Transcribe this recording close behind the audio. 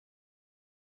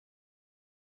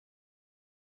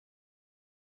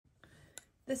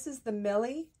This is the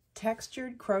Millie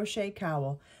Textured Crochet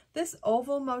Cowl. This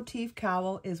oval motif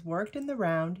cowl is worked in the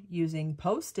round using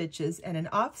post stitches and an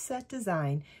offset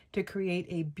design to create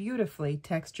a beautifully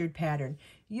textured pattern.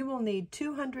 You will need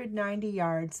 290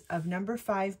 yards of number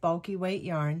 5 bulky weight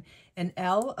yarn, an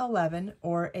L11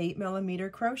 or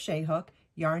 8mm crochet hook,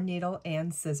 yarn needle,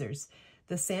 and scissors.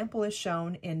 The sample is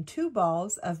shown in 2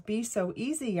 balls of Be So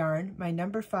Easy yarn, my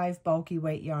number 5 bulky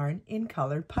weight yarn, in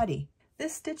colored putty.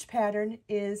 This stitch pattern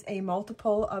is a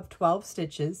multiple of 12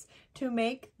 stitches. To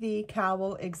make the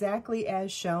cowl exactly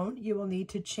as shown, you will need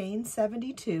to chain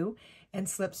 72 and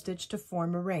slip stitch to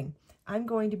form a ring. I'm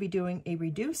going to be doing a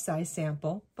reduced size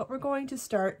sample, but we're going to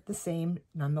start the same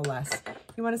nonetheless.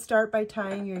 You want to start by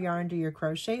tying your yarn to your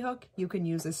crochet hook. You can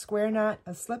use a square knot,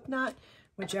 a slip knot,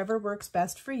 whichever works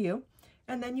best for you.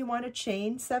 And then you want to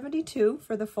chain 72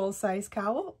 for the full-size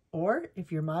cowl, or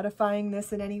if you're modifying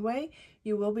this in any way,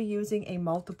 you will be using a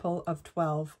multiple of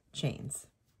 12 chains.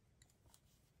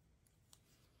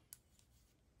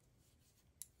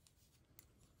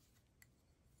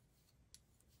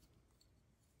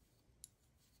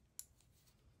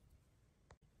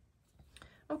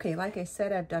 Okay, like I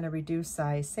said, I've done a reduced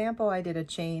size sample. I did a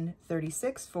chain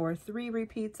 36 for 3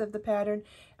 repeats of the pattern.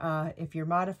 If you're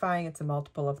modifying, it's a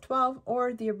multiple of 12,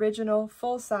 or the original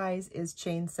full size is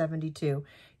chain 72.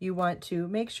 You want to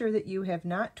make sure that you have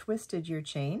not twisted your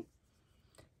chain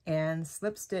and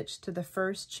slip stitch to the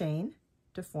first chain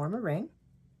to form a ring.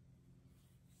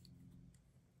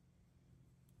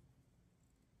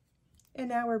 And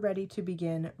now we're ready to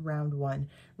begin round 1.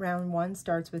 Round 1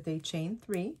 starts with a chain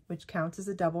 3, which counts as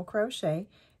a double crochet,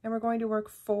 and we're going to work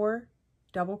 4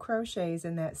 double crochets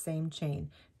in that same chain.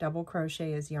 Double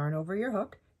crochet is yarn over your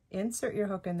hook, insert your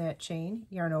hook in that chain,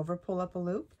 yarn over, pull up a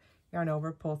loop, yarn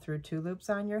over, pull through 2 loops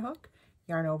on your hook,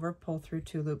 yarn over, pull through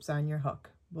 2 loops on your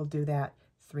hook. We'll do that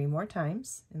 3 more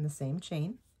times in the same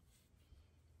chain.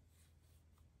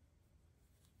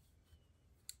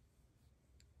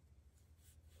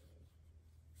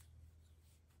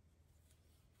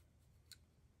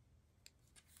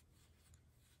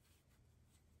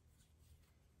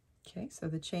 Okay, so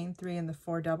the chain 3 and the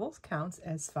 4 doubles counts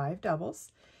as 5 doubles.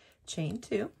 Chain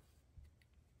 2.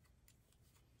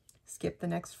 Skip the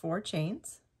next 4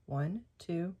 chains. 1,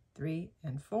 2, 3,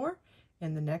 and 4.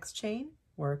 In the next chain,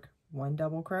 work 1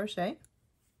 double crochet.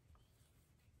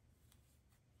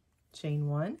 Chain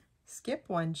 1, skip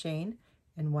 1 chain,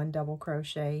 and 1 double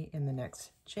crochet in the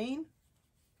next chain.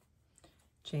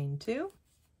 Chain 2.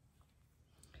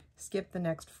 Skip the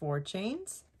next 4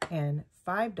 chains, and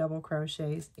 5 double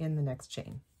crochets in the next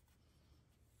chain.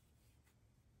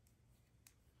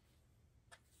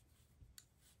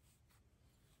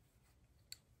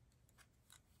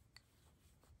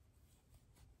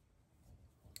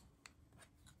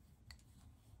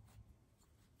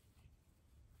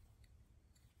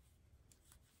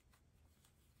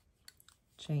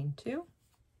 Chain 2,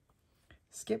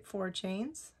 skip 4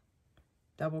 chains,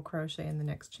 double crochet in the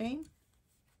next chain.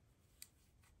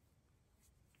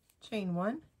 Chain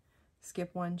 1,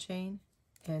 skip 1 chain,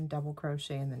 and double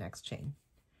crochet in the next chain.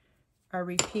 Our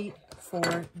repeat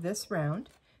for this round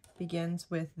begins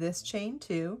with this chain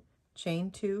 2,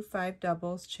 5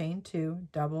 doubles, chain 2,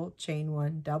 double, chain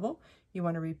 1, double. You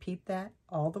want to repeat that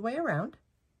all the way around.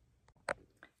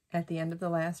 At the end of the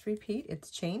last repeat, it's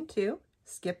chain 2,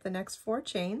 skip the next 4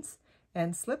 chains,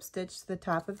 and slip stitch to the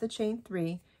top of the chain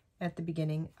 3 at the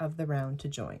beginning of the round to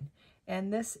join.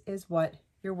 And this is what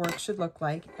your work should look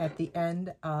like at the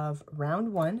end of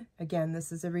round 1. Again,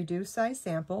 this is a reduced size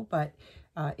sample, but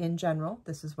in general,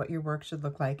 this is what your work should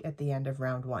look like at the end of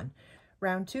round 1.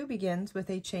 Round 2 begins with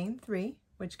a chain 3,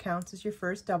 which counts as your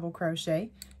first double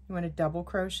crochet. You want to double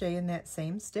crochet in that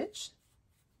same stitch.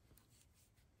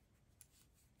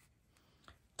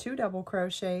 2 double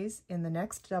crochets in the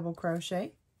next double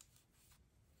crochet.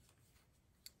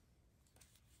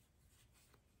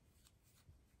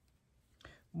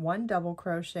 1 double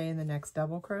crochet in the next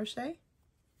double crochet,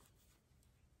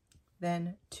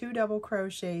 then 2 double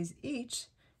crochets each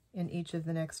in each of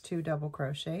the next 2 double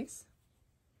crochets,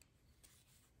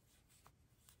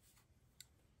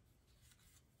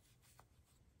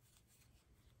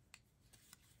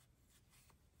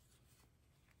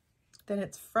 then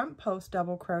it's front post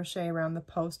double crochet around the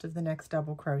post of the next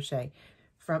double crochet.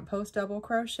 Front post double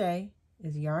crochet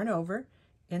is yarn over,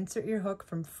 insert your hook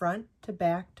from front to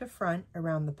back to front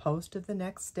around the post of the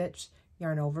next stitch,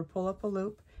 yarn over, pull up a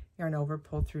loop, yarn over,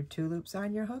 pull through 2 loops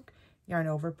on your hook, yarn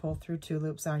over, pull through 2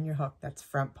 loops on your hook. That's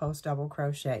front post double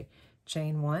crochet.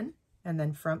 Chain 1, and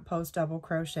then front post double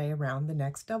crochet around the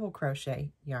next double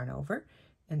crochet, yarn over,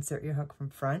 insert your hook from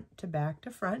front to back to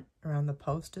front around the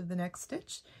post of the next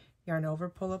stitch, yarn over,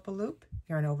 pull up a loop,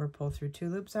 yarn over, pull through 2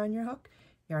 loops on your hook,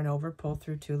 yarn over, pull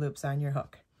through 2 loops on your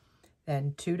hook.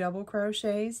 Then 2 double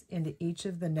crochets into each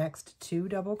of the next 2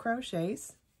 double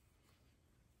crochets.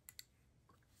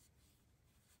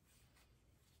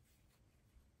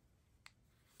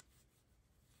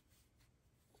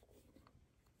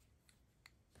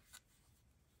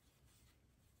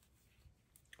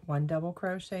 One double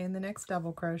crochet in the next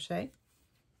double crochet,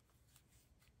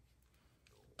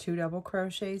 2 double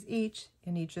crochets each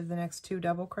in each of the next 2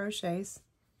 double crochets,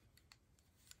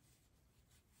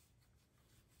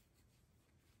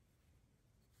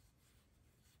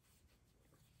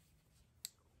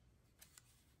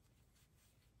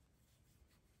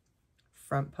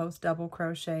 front post double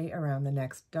crochet around the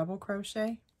next double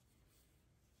crochet,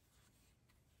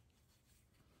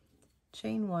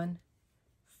 chain 1,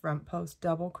 front post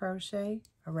double crochet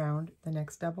around the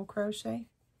next double crochet,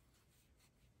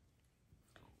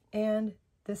 and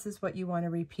this is what you want to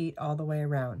repeat all the way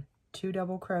around. 2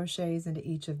 double crochets into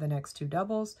each of the next 2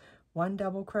 doubles, 1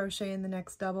 double crochet in the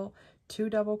next double,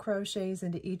 2 double crochets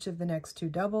into each of the next 2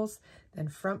 doubles, then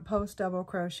front post double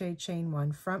crochet, chain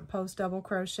 1, front post double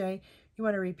crochet. You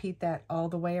want to repeat that all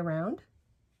the way around.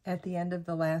 At the end of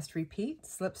the last repeat,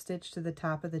 slip stitch to the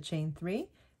top of the chain 3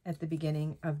 at the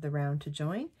beginning of the round to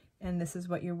join, and this is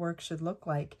what your work should look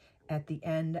like at the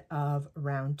end of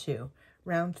round 2.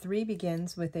 Round 3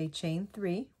 begins with a chain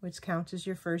 3, which counts as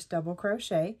your first double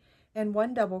crochet, and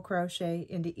 1 double crochet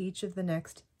into each of the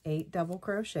next 8 double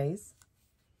crochets.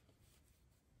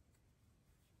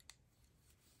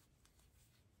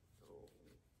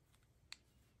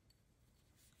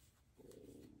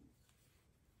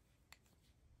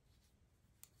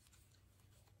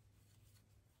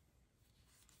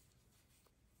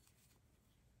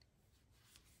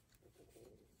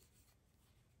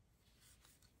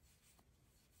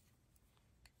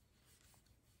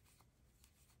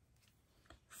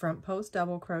 Front post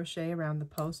double crochet around the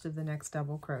post of the next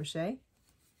double crochet,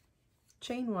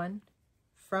 chain 1,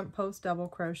 front post double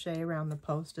crochet around the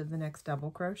post of the next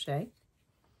double crochet,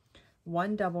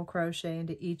 1 double crochet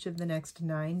into each of the next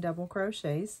 9 double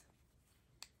crochets,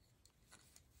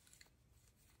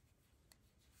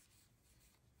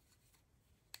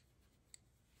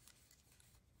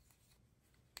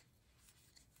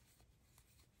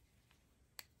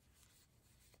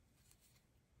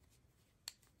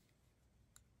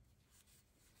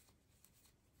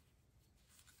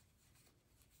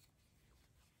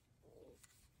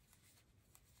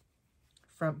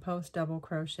 front post double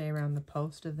crochet around the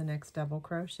post of the next double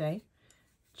crochet,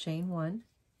 chain 1,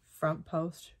 front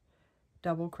post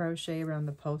double crochet around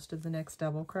the post of the next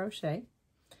double crochet,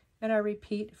 and our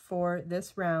repeat for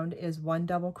this round is 1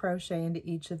 double crochet into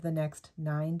each of the next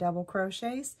 9 double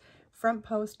crochets, front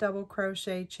post double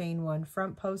crochet, chain 1,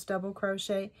 front post double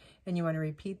crochet, and you want to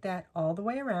repeat that all the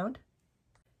way around,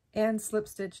 and slip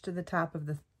stitch to the top of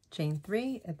the chain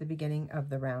 3 at the beginning of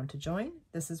the round to join.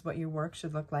 This is what your work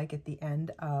should look like at the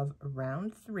end of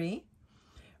round 3.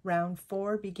 Round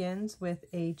 4 begins with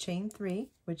a chain 3,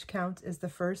 which counts as the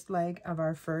first leg of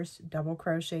our first double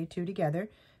crochet 2 together,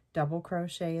 double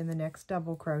crochet in the next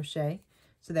double crochet.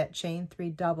 So that chain 3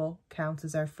 double counts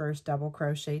as our first double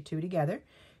crochet 2 together.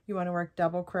 You want to work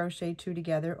double crochet 2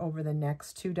 together over the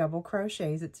next 2 double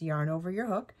crochets. It's yarn over your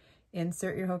hook.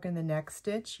 Insert your hook in the next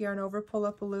stitch, yarn over, pull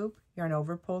up a loop, yarn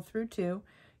over, pull through 2,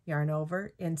 yarn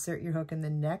over, insert your hook in the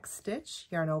next stitch,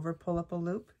 yarn over, pull up a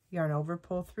loop, yarn over,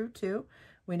 pull through 2.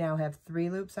 We now have 3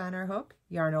 loops on our hook,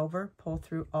 yarn over, pull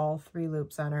through all 3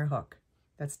 loops on our hook.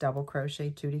 That's double crochet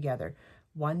 2 together.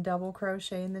 1 double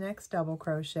crochet in the next double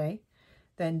crochet,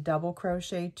 then double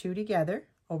crochet 2 together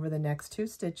over the next 2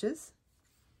 stitches,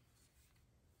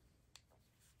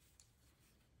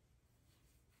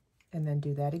 and then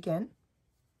do that again.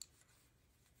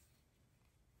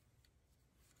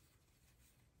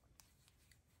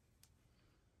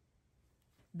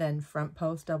 Then front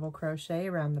post double crochet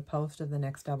around the post of the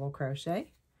next double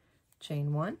crochet,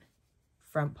 chain 1,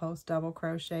 front post double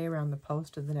crochet around the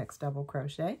post of the next double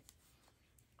crochet,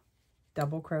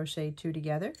 double crochet 2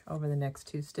 together over the next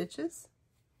 2 stitches,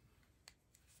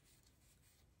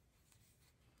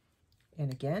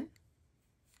 and again.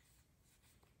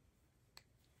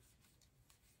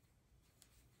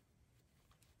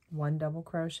 One double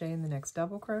crochet in the next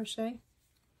double crochet,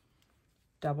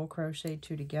 double crochet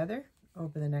 2 together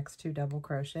over the next 2 double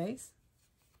crochets,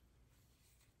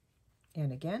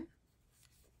 and again.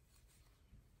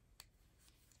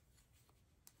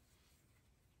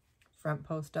 Front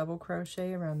post double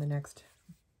crochet around the next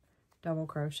double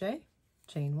crochet,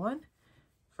 chain 1,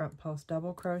 front post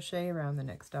double crochet around the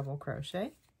next double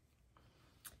crochet.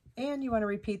 And you want to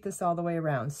repeat this all the way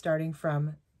around, starting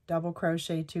from double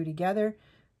crochet 2 together,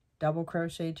 double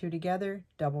crochet 2 together,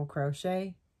 double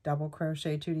crochet 2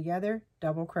 together,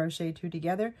 double crochet 2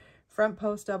 together, front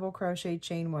post double crochet,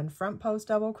 chain 1, front post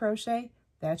double crochet.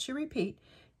 That's your repeat.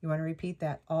 You want to repeat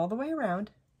that all the way around.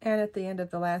 And at the end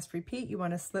of the last repeat, you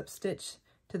want to slip stitch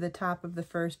to the top of the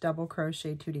first double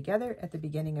crochet 2 together at the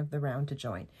beginning of the round to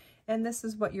join. And this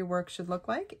is what your work should look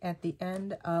like at the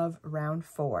end of round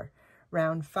 4.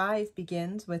 Round 5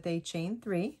 begins with a chain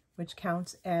 3, which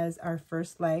counts as our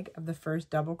first leg of the first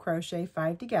double crochet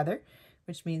 5 together,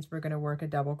 which means we're going to work a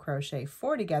double crochet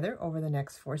 4 together over the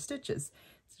next 4 stitches.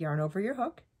 So yarn over your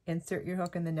hook, insert your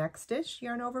hook in the next stitch,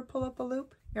 yarn over, pull up a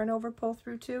loop, yarn over, pull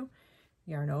through 2,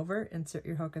 yarn over, insert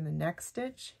your hook in the next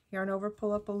stitch, yarn over,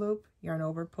 pull up a loop, yarn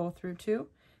over, pull through 2.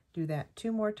 Do that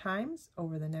 2 more times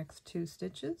over the next 2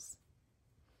 stitches.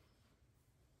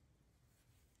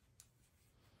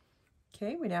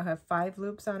 Okay, we now have 5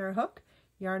 loops on our hook.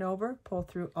 Yarn over, pull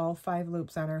through all 5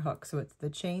 loops on our hook. So it's the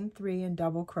chain 3 and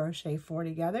double crochet 4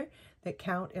 together that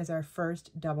count as our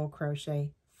first double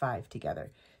crochet 5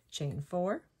 together. Chain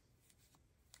 4,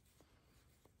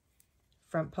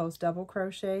 front post double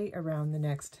crochet around the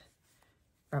next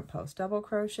front post double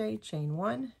crochet, chain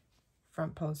 1,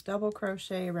 front post double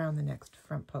crochet around the next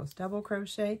front post double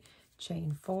crochet,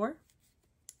 chain 4,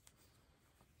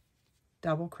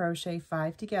 double crochet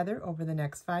 5 together over the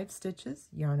next 5 stitches,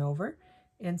 yarn over,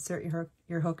 insert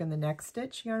your hook in the next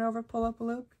stitch, yarn over, pull up a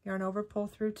loop, yarn over, pull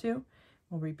through 2.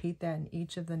 We'll repeat that in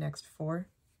each of the next 4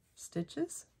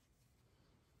 stitches.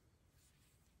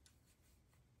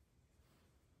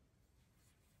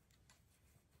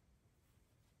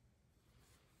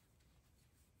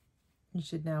 You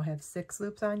should now have 6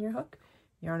 loops on your hook.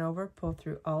 Yarn over, pull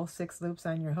through all 6 loops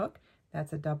on your hook.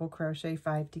 That's a double crochet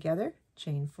 5 together,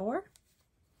 chain 4.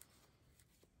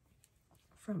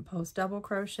 Front post double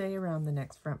crochet around the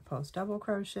next front post double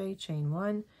crochet, chain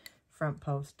 1, front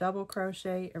post double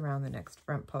crochet around the next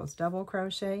front post double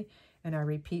crochet. And our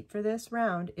repeat for this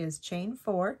round is chain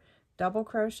 4, double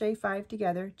crochet 5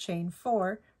 together, chain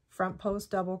 4, front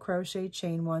post double crochet,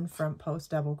 chain 1, front post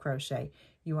double crochet.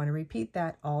 You want to repeat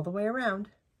that all the way around.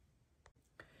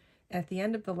 At the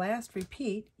end of the last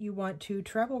repeat, you want to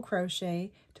treble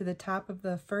crochet to the top of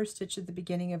the first stitch at the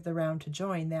beginning of the round to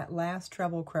join. That last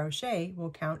treble crochet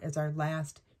will count as our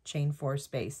last chain 4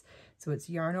 space. So it's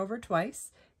yarn over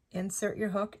twice, insert your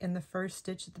hook in the first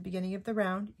stitch at the beginning of the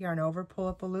round, yarn over, pull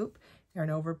up a loop, yarn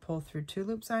over, pull through 2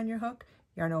 loops on your hook,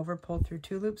 yarn over, pull through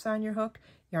 2 loops on your hook,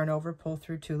 yarn over, pull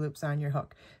through 2 loops on your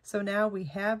hook. So now we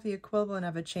have the equivalent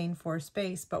of a chain 4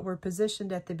 space, but we're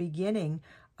positioned at the beginning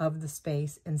of the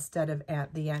space instead of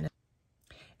at the end.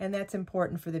 And that's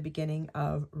important for the beginning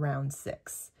of round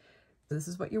 6. So this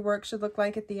is what your work should look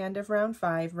like at the end of round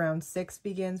 5. Round 6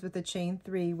 begins with a chain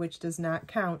 3, which does not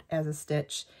count as a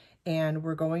stitch. And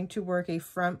we're going to work a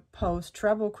front post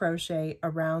treble crochet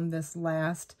around this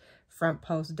last front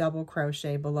post double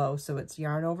crochet below. So it's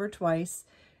yarn over twice,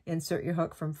 insert your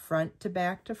hook from front to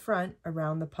back to front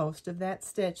around the post of that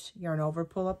stitch, yarn over,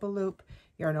 pull up a loop,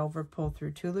 yarn over, pull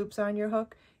through 2 loops on your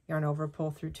hook, yarn over,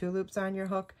 pull through 2 loops on your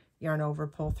hook, yarn over,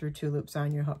 pull through 2 loops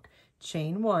on your hook.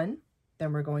 Chain 1,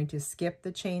 then we're going to skip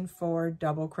the chain 4,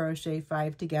 double crochet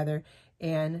 5 together,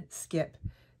 and skip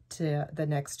to the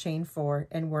next chain 4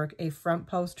 and work a front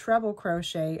post treble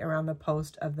crochet around the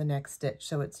post of the next stitch.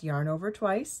 So it's yarn over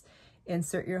twice,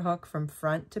 insert your hook from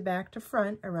front to back to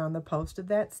front around the post of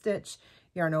that stitch,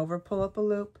 yarn over, pull up a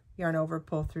loop, yarn over,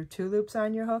 pull through 2 loops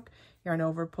on your hook, yarn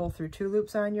over, pull through 2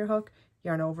 loops on your hook,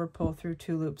 yarn over, pull through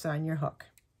 2 loops on your hook.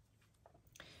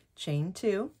 Chain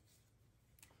 2.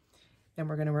 Then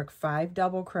we're going to work 5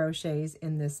 double crochets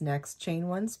in this next chain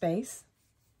 1 space.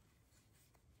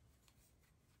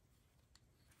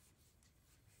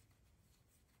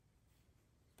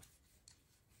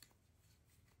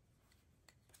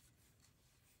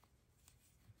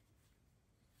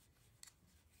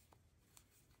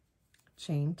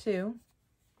 Chain 2,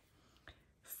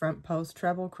 front post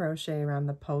treble crochet around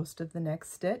the post of the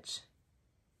next stitch,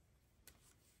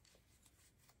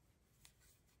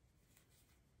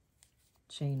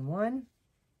 chain 1,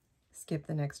 skip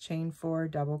the next chain 4,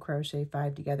 double crochet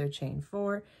 5 together, chain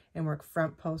 4, and work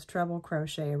front post treble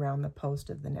crochet around the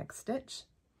post of the next stitch,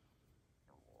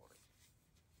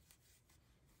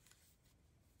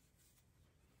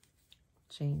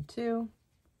 chain 2,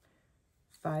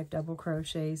 5 double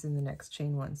crochets in the next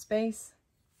chain 1 space,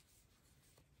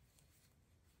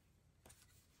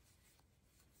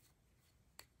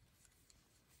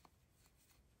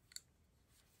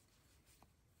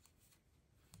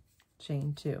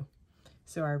 chain 2.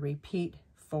 So our repeat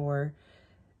for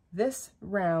this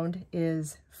round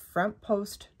is front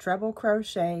post treble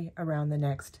crochet around the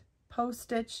next post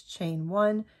stitch, chain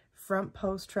 1, front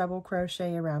post treble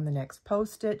crochet around the next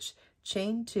post stitch,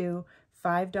 chain 2,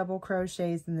 5 double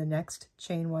crochets in the next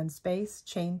chain 1 space,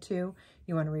 chain 2.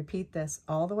 You want to repeat this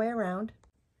all the way around,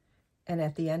 and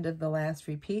at the end of the last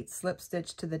repeat, slip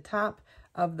stitch to the top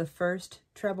of the first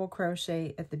treble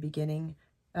crochet at the beginning,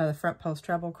 the front post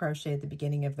treble crochet at the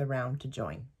beginning of the round to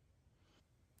join.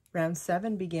 Round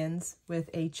 7 begins with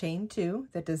a chain 2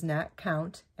 that does not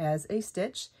count as a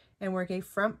stitch, and work a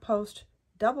front post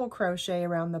double crochet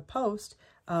around the post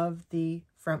of the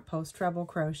front post treble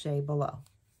crochet below.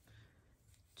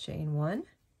 Chain 1,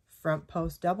 front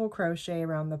post double crochet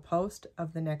around the post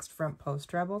of the next front post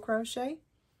treble crochet,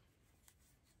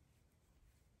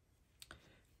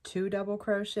 2 double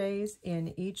crochets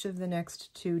in each of the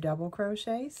next 2 double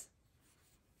crochets,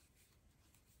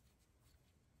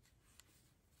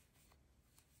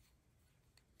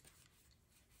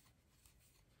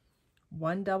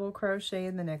 one double crochet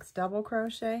in the next double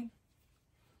crochet,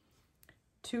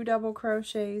 2 double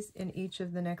crochets in each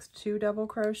of the next 2 double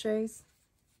crochets,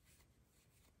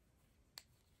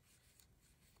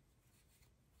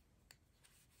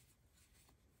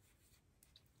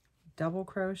 double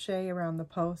crochet around the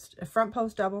post, front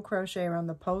post double crochet around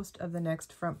the post of the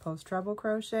next front post treble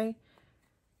crochet,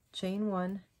 chain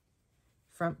 1,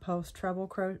 front post double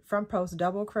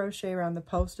crochet around the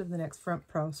post of the next front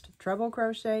post treble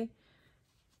crochet,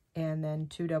 and then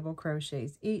 2 double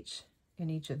crochets each in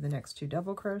each of the next 2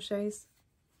 double crochets,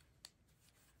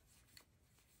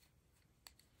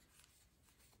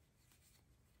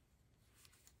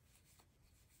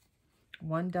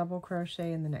 one double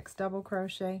crochet in the next double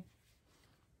crochet,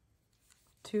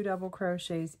 2 double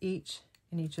crochets each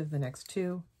in each of the next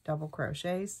 2 double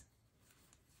crochets,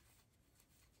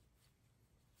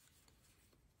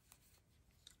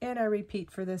 and our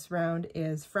repeat for this round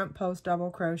is front post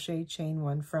double crochet, chain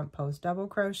 1, front post double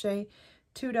crochet,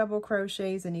 2 double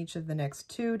crochets in each of the next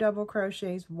 2 double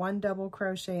crochets, 1 double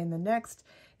crochet in the next,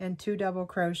 and 2 double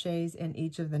crochets in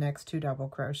each of the next 2 double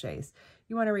crochets.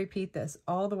 You want to repeat this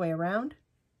all the way around,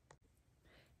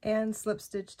 and slip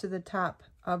stitch to the top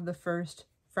of the first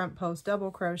front post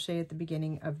double crochet at the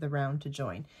beginning of the round to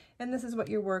join. And this is what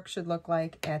your work should look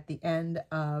like at the end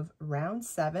of round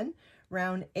 7.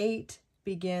 Round 8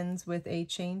 begins with a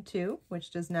chain 2,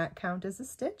 which does not count as a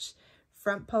stitch,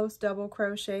 front post double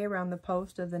crochet around the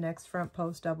post of the next front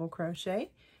post double crochet,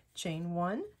 chain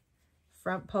 1,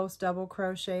 front post double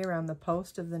crochet around the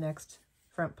post of the next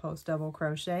front post double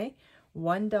crochet,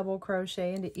 1 double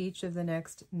crochet into each of the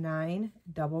next 9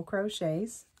 double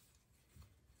crochets,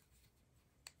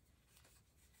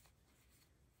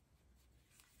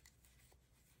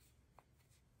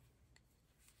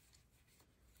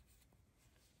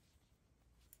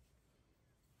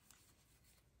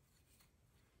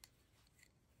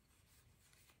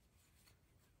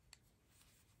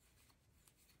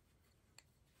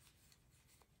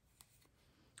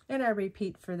 and our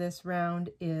repeat for this round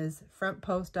is front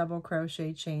post double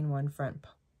crochet, chain 1, front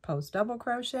post double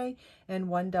crochet, and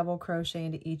 1 double crochet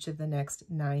into each of the next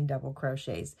 9 double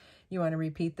crochets. You want to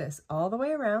repeat this all the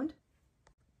way around,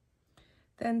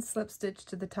 then slip stitch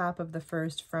to the top of the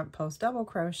first front post double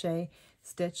crochet,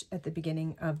 stitch at the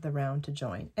beginning of the round to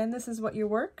join. And this is what your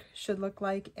work should look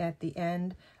like at the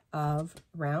end of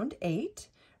round 8.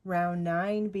 Round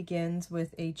 9 begins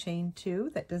with a chain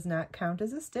 2 that does not count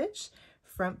as a stitch,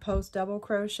 front post double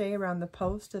crochet around the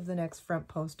post of the next front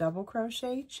post double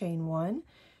crochet, chain 1,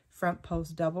 front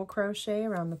post double crochet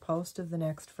around the post of the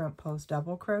next front post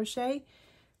double crochet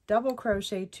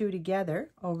 2 together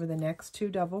over the next 2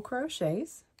 double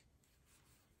crochets,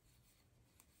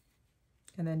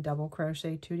 and then double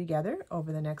crochet 2 together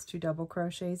over the next 2 double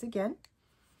crochets again,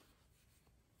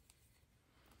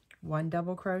 1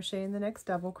 double crochet in the next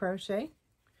double crochet,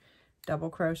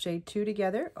 double crochet 2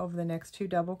 together over the next 2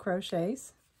 double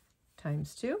crochets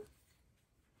times 2,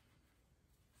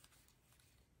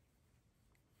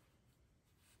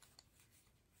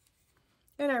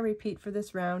 and our repeat for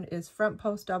this round is front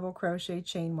post double crochet,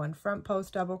 chain 1, front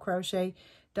post double crochet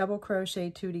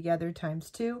 2 together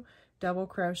times 2, double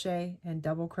crochet, and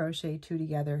double crochet 2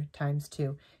 together times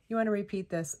 2. You want to repeat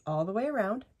this all the way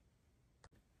around,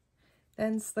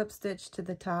 then slip stitch to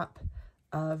the top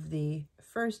of the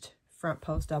first front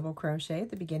post double crochet at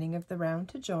the beginning of the round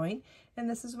to join. And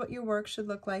this is what your work should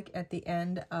look like at the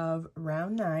end of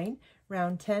round 9.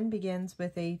 Round 10 begins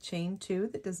with a chain 2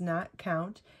 that does not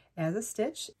count as a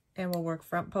stitch, and we'll work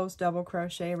front post double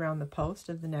crochet around the post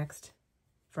of the next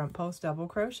front post double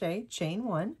crochet, chain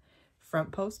 1,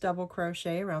 front post double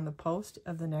crochet around the post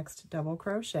of the next double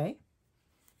crochet,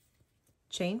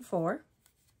 chain 4,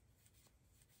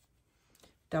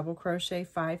 double crochet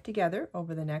 5 together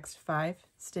over the next 5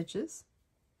 stitches,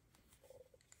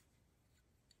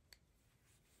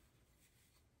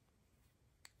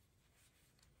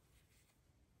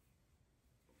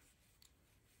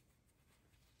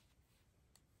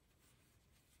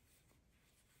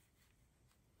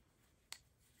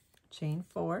 chain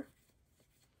 4,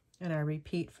 and our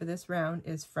repeat for this round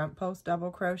is front post double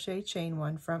crochet, chain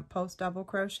 1, front post double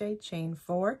crochet, chain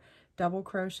 4, double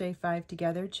crochet 5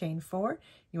 together, chain 4.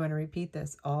 You want to repeat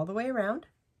this all the way around.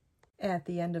 At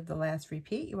the end of the last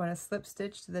repeat, you want to slip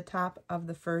stitch to the top of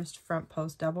the first front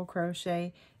post double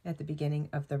crochet at the beginning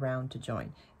of the round to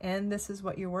join. And this is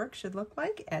what your work should look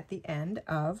like at the end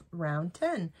of round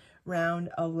 10. Round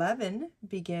 11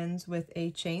 begins with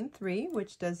a chain 3,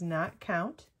 which does not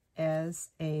count as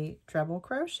a treble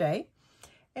crochet,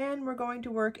 and we're going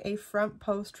to work a front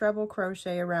post treble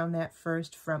crochet around that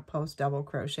first front post double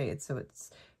crochet. So it's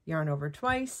yarn over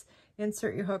twice,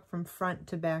 insert your hook from front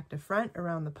to back to front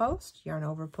around the post, yarn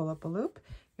over, pull up a loop,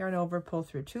 yarn over, pull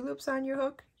through 2 loops on your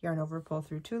hook, yarn over, pull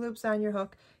through 2 loops on your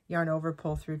hook, yarn over,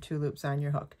 pull through 2 loops on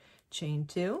your hook, chain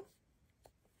 2,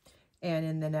 and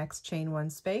in the next chain 1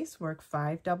 space work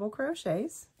 5 double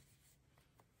crochets,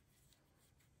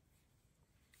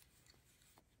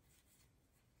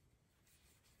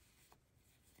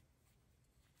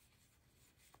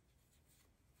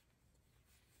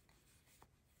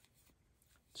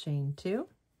 chain 2,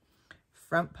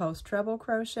 front post treble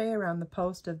crochet around the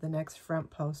post of the next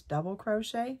front post double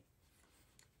crochet,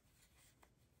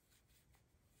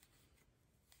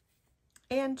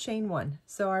 and chain 1.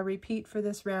 So our repeat for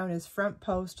this round is front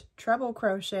post treble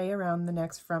crochet around the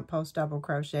next front post double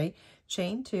crochet,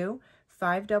 chain 2,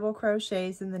 5 double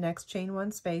crochets in the next chain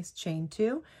 1 space, chain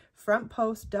 2, front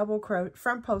post treble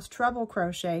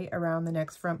crochet around the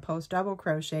next front post double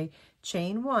crochet,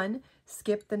 chain 1,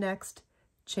 skip the next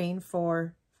chain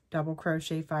 4, double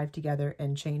crochet 5 together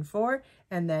and chain 4,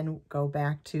 and then go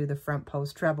back to the front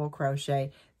post treble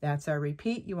crochet. That's our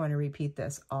repeat. You want to repeat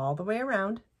this all the way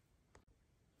around.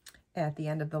 At the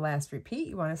end of the last repeat,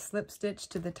 you want to slip stitch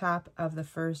to the top of the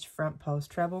first front post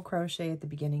treble crochet at the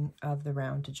beginning of the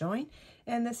round to join.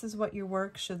 And this is what your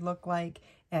work should look like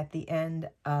at the end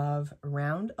of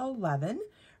round 11.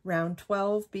 Round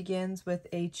 12 begins with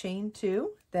a chain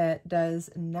 2 that does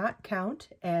not count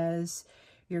as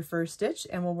your first stitch,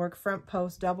 and we'll work front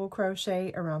post double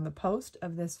crochet around the post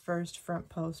of this first front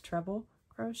post treble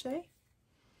crochet,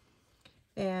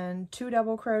 and 2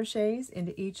 double crochets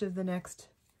into each of the next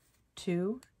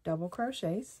 2 double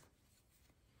crochets,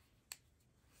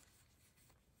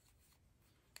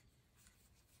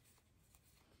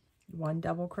 one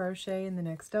double crochet in the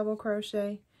next double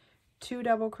crochet, 2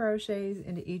 double crochets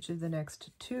into each of the next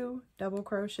 2 double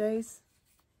crochets,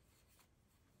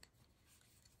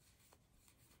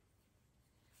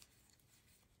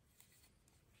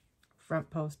 front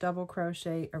post double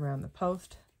crochet around the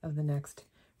post of the next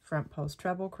front post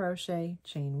treble crochet,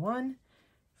 chain 1,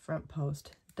 front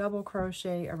post double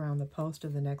crochet around the post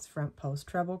of the next front post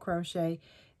treble crochet,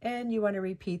 and you want to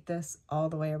repeat this all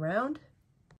the way around.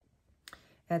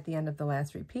 At the end of the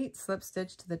last repeat, slip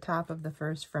stitch to the top of the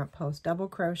first front post double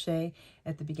crochet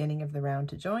at the beginning of the round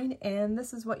to join, and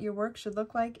this is what your work should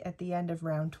look like at the end of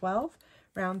round 12.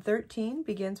 Round 13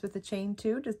 begins with a chain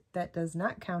 2 that does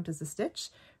not count as a stitch,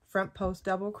 front post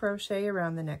double crochet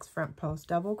around the next front post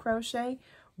double crochet,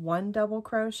 1 double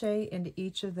crochet into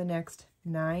each of the next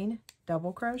 9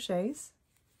 double crochets,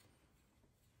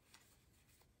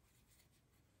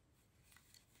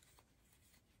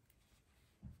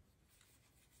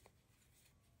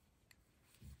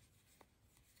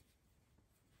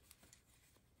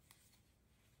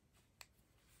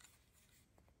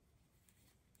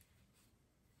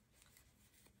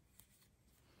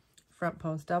 front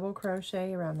post double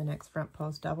crochet around the next front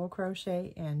post double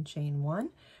crochet and chain 1.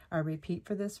 Our repeat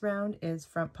for this round is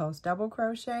front post double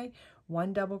crochet,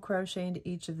 1 double crochet into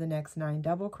each of the next 9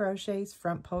 double crochets,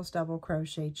 front post double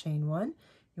crochet, chain 1.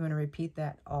 You want to repeat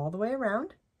that all the way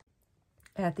around.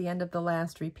 At the end of the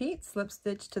last repeat, slip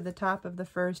stitch to the top of the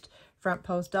first front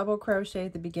post double crochet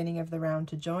at the beginning of the round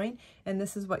to join, and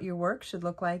this is what your work should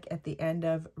look like at the end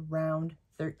of round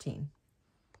 13.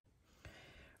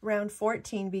 Round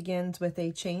 14 begins with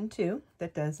a chain 2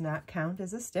 that does not count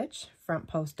as a stitch, front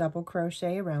post double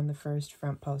crochet around the first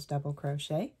front post double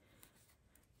crochet,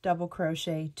 double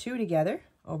crochet 2 together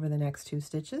over the next 2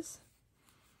 stitches,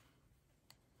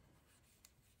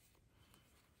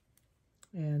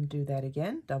 and do that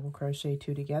again, double crochet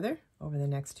 2 together over the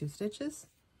next 2 stitches,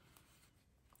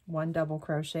 1 double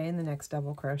crochet in the next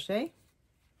double crochet,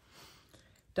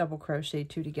 double crochet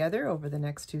 2 together over the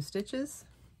next 2 stitches,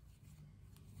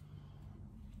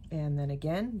 and then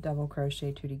again double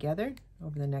crochet 2 together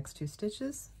over the next 2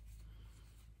 stitches,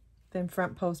 then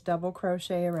front post double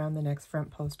crochet around the next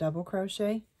front post double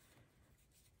crochet,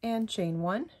 and chain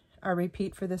 1. Our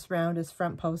repeat for this round is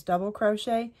front post double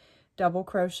crochet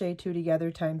 2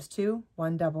 together times 2,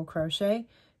 1 double crochet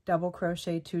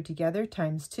 2 together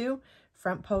times 2,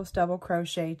 front post double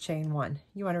crochet, chain 1.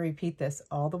 You want to repeat this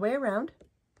all the way around.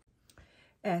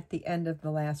 At the end of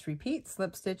the last repeat,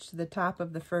 slip stitch to the top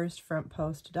of the first front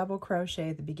post double crochet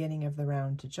at the beginning of the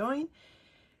round to join.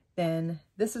 Then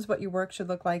this is what your work should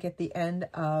look like at the end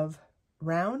of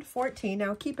round 14.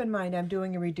 Now keep in mind I'm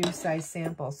doing a reduced size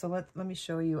sample, so let me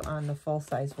show you on the full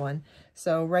size one.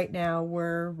 So right now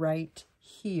we're right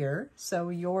here, so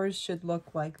yours should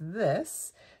look like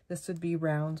this. This would be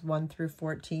rounds 1 through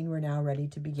 14. We're now ready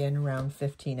to begin round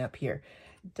 15 up here.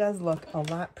 It does look a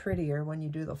lot prettier when you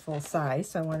do the full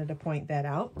size, so I wanted to point that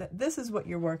out. This is what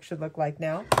your work should look like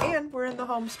now, and we're in the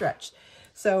home stretch.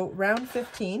 So round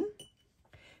 15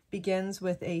 begins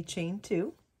with a chain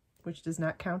 2, which does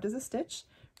not count as a stitch,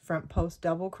 front post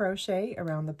double crochet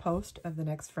around the post of the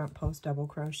next front post double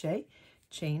crochet,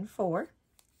 chain 4,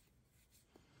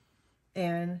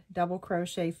 and double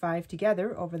crochet 5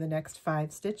 together over the next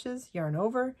 5 stitches, yarn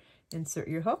over, insert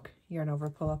your hook, yarn over,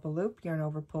 pull up a loop, yarn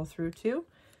over, pull through 2.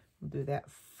 We'll do that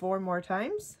 4 more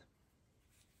times.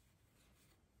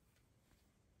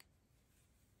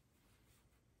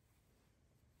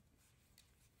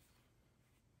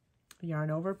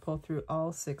 Yarn over, pull through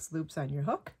all 6 loops on your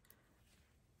hook,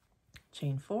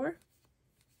 chain 4,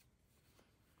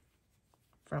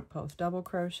 front post double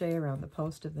crochet around the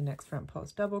post of the next front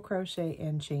post double crochet,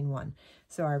 and chain 1.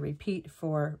 So our repeat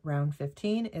for round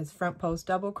 15 is front post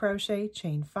double crochet,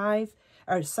 chain 5,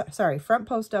 or sorry, front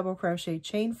post double crochet,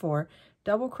 chain 4,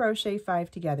 double crochet 5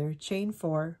 together, chain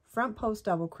 4, front post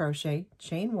double crochet,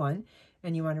 chain 1,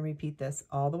 and you want to repeat this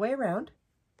all the way around.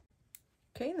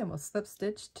 Okay, then we'll slip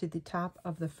stitch to the top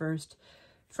of the first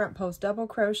front post double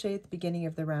crochet at the beginning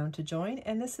of the round to join,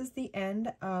 and this is the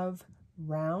end of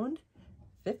round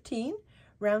 15.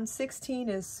 Round 16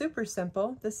 is super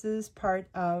simple. This is part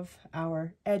of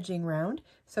our edging round,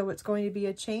 so it's going to be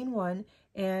a chain 1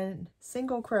 and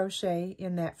single crochet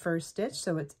in that first stitch.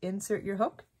 So it's insert your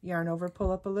hook, yarn over,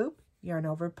 pull up a loop, yarn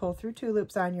over, pull through 2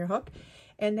 loops on your hook,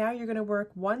 and now you're going to work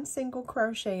 1 single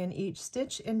crochet in each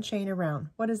stitch and chain around.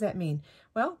 What does that mean?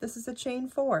 Well, this is a chain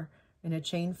 4. In a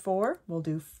chain 4, we'll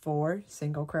do 4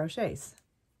 single crochets.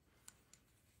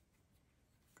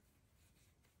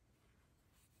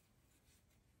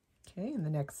 Okay, in the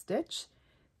next stitch,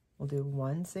 we'll do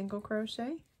 1 single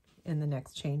crochet. In the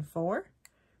next chain 4,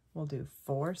 we'll do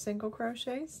 4 single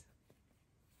crochets.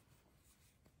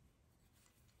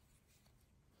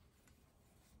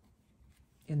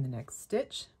 In the next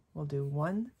stitch, we'll do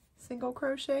 1 single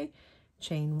crochet,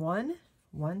 chain 1,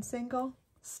 1 single,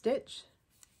 stitch,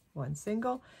 1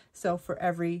 single. So for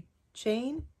every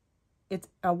chain, it's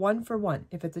a 1 for 1.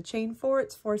 If it's a chain 4,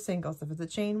 it's 4 singles. If it's a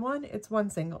chain 1, it's 1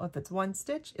 single. If it's 1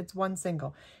 stitch, it's 1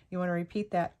 single. You want to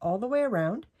repeat that all the way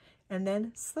around, and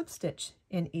then slip stitch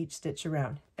in each stitch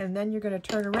around. And then you're going to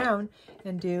turn around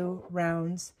and do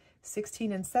rounds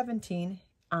 16 and 17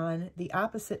 on the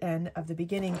opposite end of the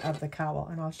beginning of the cowl.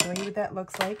 And I'll show you what that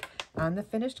looks like on the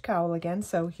finished cowl again.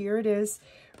 So here it is,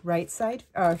 right side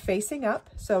facing up.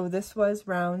 So this was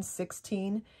round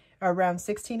 16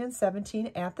 and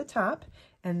 17 at the top,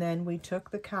 and then we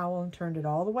took the cowl and turned it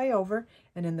all the way over,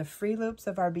 and in the free loops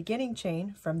of our beginning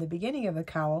chain from the beginning of the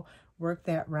cowl, work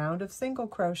that round of single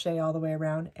crochet all the way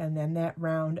around, and then that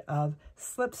round of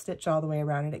slip stitch all the way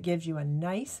around, and it gives you a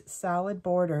nice solid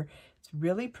border. It's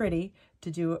really pretty to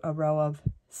do a row of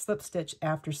slip stitch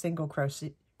after single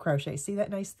crochet. See that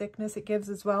nice thickness it gives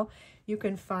as well? You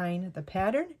can find the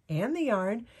pattern and the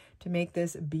yarn to make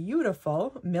this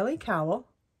beautiful Millie Cowl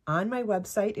on my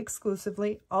website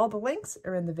exclusively. All the links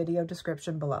are in the video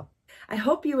description below. I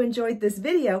hope you enjoyed this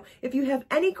video. If you have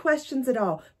any questions at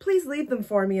all, please leave them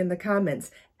for me in the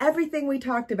comments. Everything we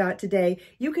talked about today,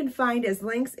 you can find as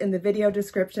links in the video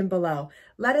description below.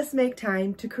 Let us make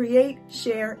time to create,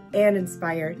 share, and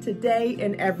inspire today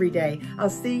and every day. I'll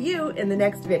see you in the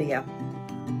next video.